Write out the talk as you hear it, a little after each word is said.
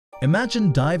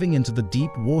Imagine diving into the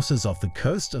deep waters off the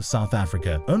coast of South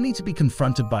Africa, only to be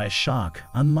confronted by a shark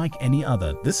unlike any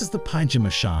other. This is the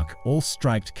Pyjama shark, or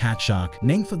striped cat shark,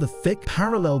 named for the thick,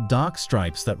 parallel dark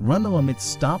stripes that run along its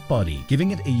stout body,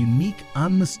 giving it a unique,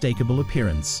 unmistakable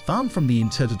appearance. Found from the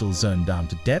intertidal zone down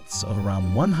to depths of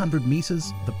around 100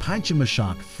 meters, the Pyjama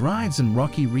shark thrives in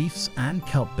rocky reefs and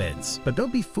kelp beds. But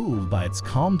don't be fooled by its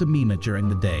calm demeanor during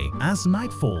the day. As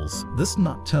night falls, this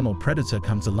nocturnal predator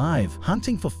comes alive,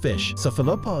 hunting for fish,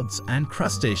 cephalopods, and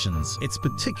crustaceans. It's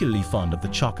particularly fond of the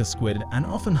chocker squid and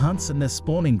often hunts in their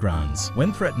spawning grounds.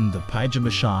 When threatened, the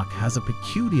Pyjama shark has a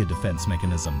peculiar defense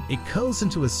mechanism. It curls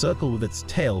into a circle with its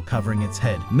tail covering its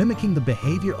head, mimicking the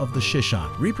behavior of the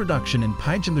shishak. Reproduction in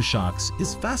Pyjama sharks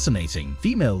is fascinating.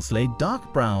 Females lay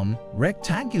dark brown,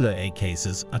 rectangular egg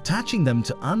cases, attaching them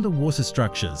to underwater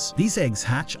structures. These eggs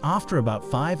hatch after about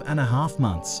 5.5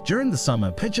 months. During the summer,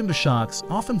 Pyjama sharks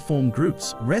often form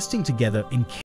groups, resting together in